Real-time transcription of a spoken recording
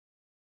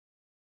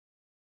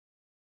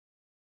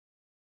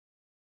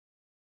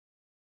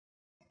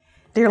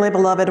Dearly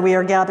beloved, we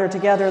are gathered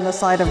together in the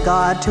sight of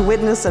God to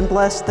witness and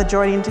bless the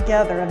joining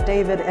together of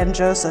David and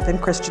Joseph in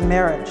Christian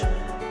marriage.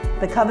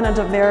 The covenant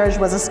of marriage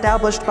was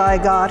established by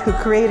God who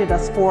created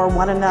us for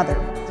one another.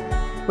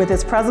 With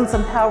his presence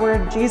and power,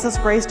 Jesus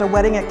graced a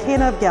wedding at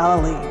Cana of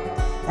Galilee,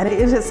 and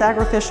in his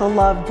sacrificial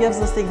love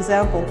gives us the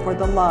example for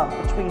the love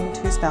between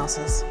two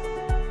spouses.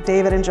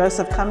 David and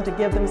Joseph come to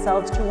give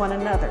themselves to one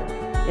another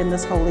in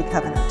this holy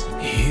covenant.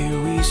 Here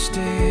we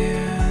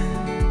stand,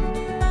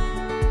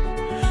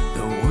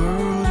 the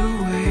world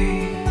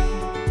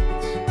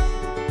awaits.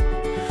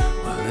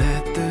 We'll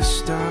let the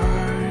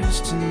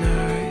stars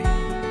tonight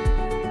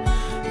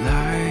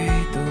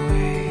light the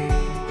way.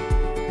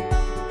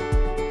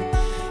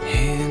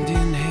 Hand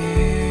in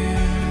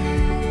hand,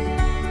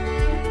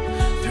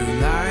 through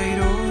light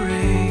or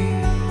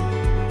rain.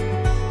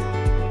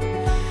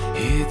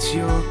 It's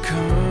your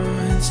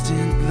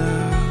constant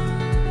love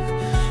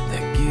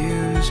that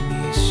gives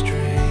me strength.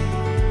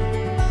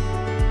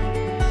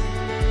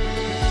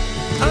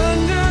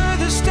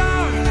 Under the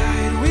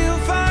starlight, we'll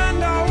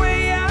find our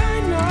way,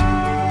 I know.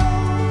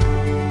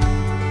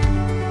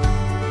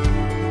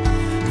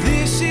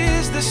 This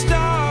is the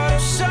start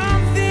of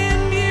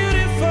something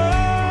beautiful.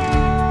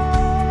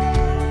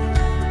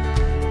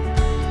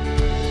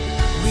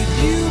 With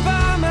you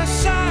by my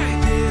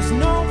side, there's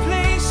no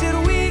place that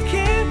we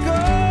can't go.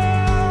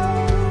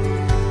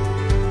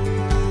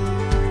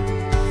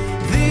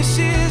 This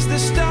is the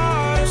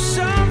start of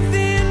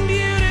something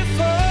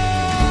beautiful.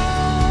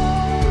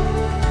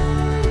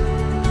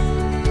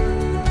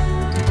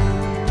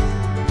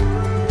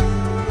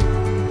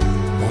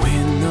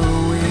 When the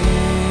wind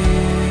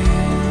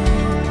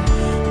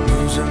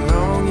moves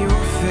along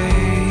your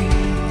face,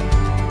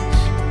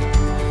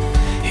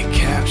 it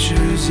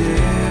captures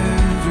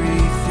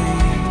everything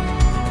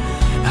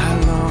I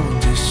long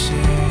to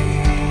say.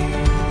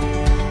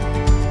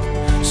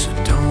 So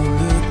don't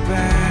look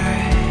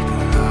back,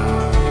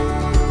 love.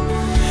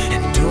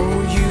 And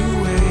don't you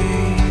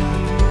wait,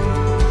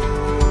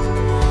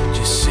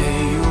 just say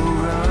you'll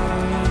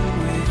run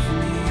with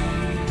me,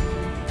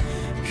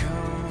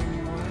 come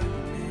what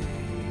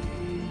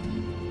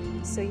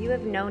may. So you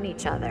have known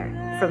each other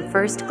from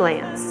first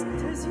glance,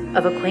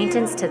 of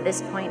acquaintance to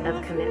this point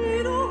of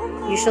commitment.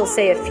 You shall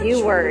say a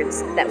few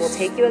words that will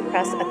take you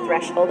across a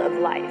threshold of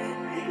life,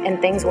 and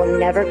things will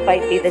never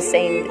quite be the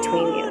same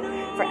between you.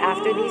 For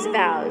after these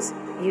vows,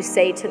 you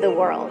say to the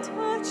world,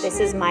 this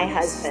is my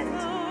husband,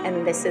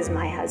 and this is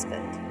my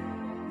husband.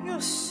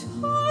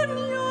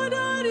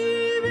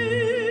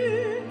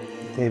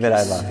 David,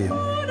 I love you.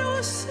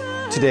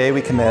 Today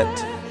we commit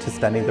to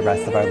spending the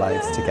rest of our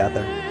lives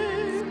together.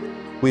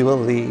 We will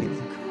lead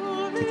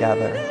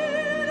together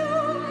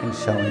in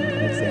showing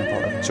an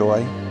example of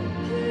joy,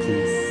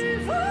 peace,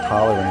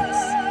 tolerance,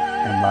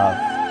 and love.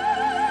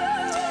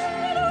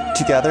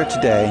 Together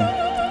today,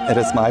 it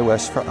is my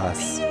wish for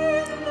us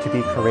to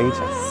be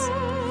courageous,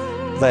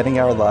 letting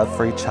our love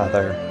for each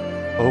other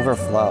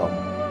overflow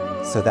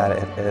so that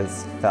it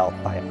is felt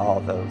by all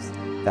those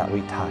that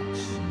we touch.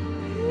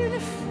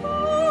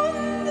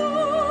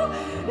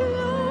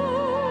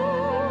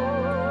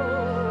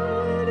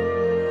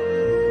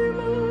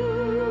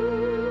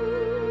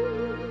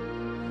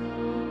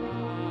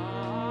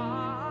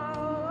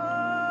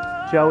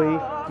 Joey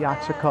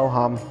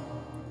Yachakoham,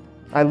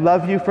 I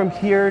love you from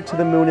here to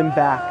the moon and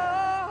back.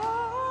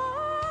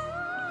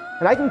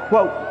 And I can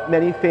quote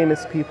many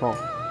famous people,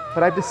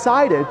 but I've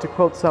decided to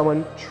quote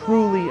someone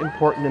truly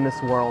important in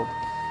this world.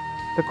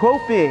 The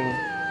quote being,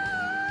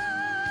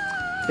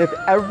 if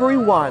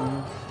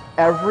everyone,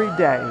 every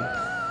day,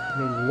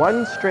 made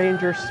one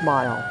stranger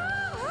smile,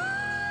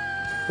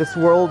 this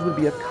world would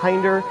be a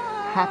kinder,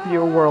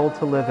 happier world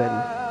to live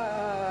in.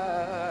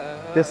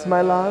 This,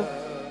 my love,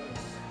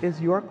 is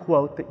your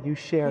quote that you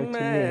shared to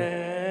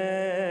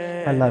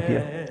me. I love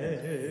you.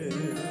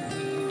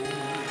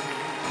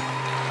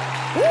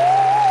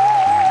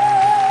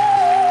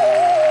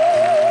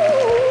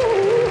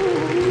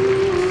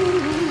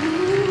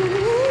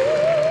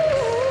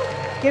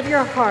 Give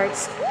your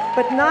hearts,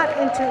 but not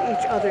into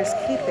each other's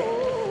keeping,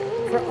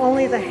 for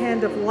only the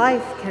hand of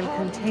life can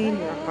contain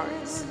your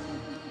hearts.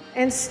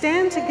 And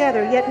stand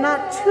together, yet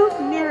not too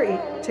near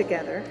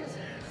together,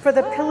 for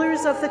the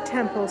pillars of the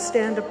temple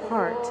stand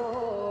apart,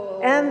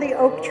 and the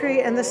oak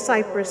tree and the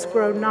cypress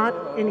grow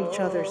not in each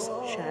other's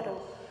shadow.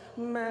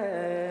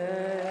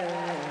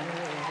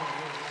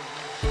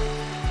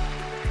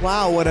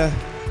 Wow, what a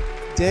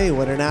day,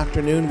 what an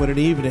afternoon, what an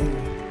evening.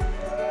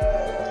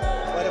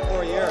 What a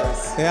 4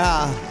 years.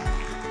 Yeah,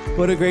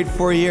 what a great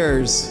 4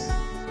 years.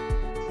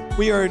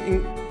 We are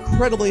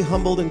incredibly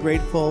humbled and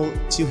grateful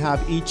to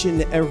have each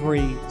and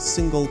every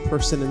single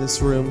person in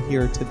this room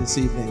here to this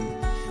evening.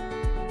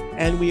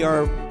 And we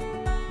are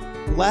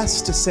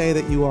blessed to say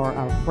that you are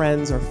our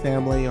friends, our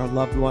family, our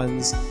loved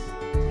ones.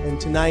 And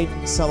tonight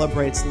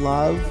celebrates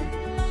love.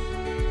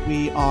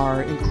 We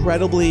are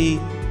incredibly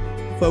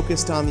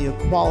focused on the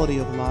equality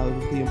of love,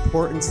 the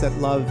importance that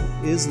love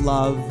is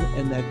love,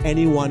 and that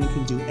anyone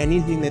can do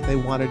anything that they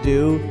want to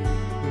do,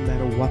 no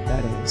matter what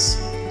that is.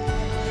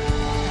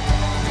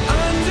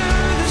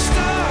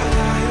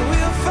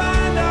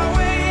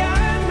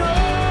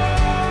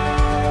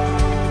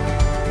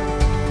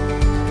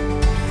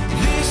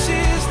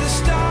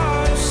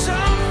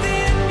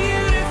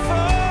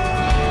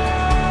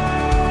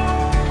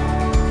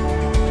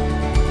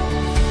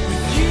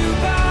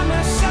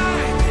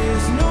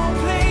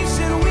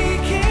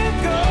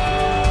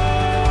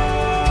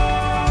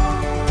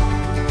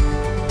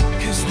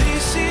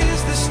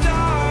 the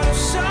start of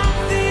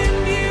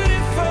something beautiful.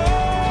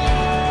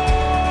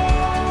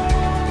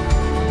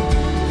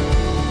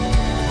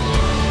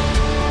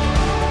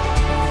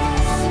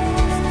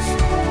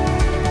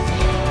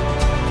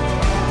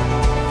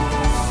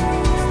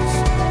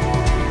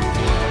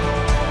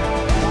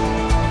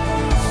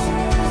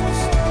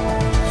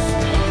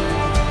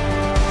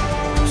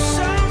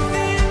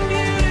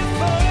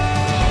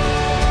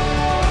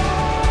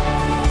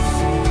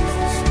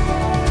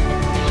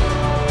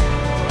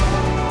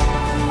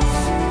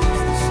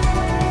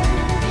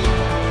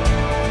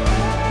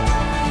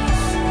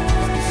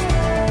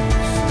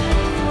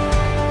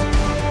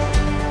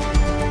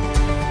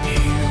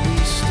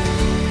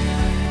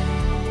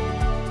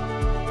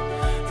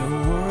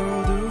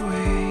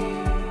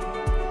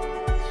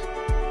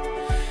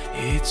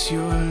 It's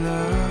your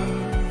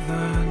love,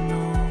 I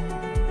know,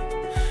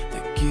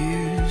 that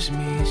gives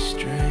me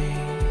strength.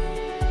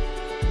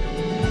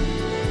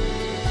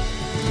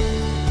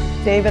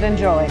 David and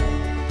Joy.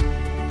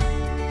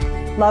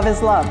 Love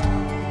is love.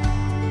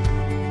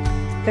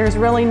 There's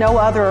really no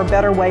other or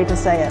better way to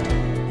say it.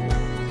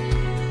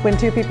 When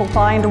two people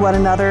find one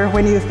another,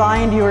 when you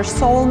find your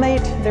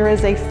soulmate, there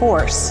is a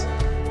force,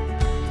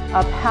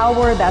 a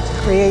power that's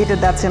created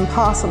that's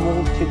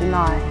impossible to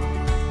deny.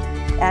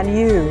 And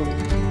you,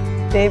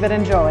 David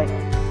and Joy,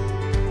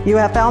 you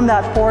have found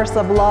that force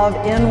of love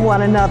in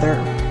one another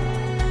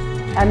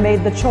and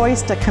made the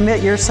choice to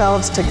commit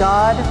yourselves to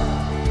God,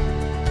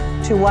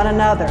 to one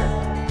another,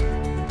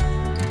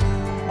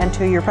 and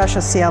to your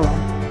precious cielo.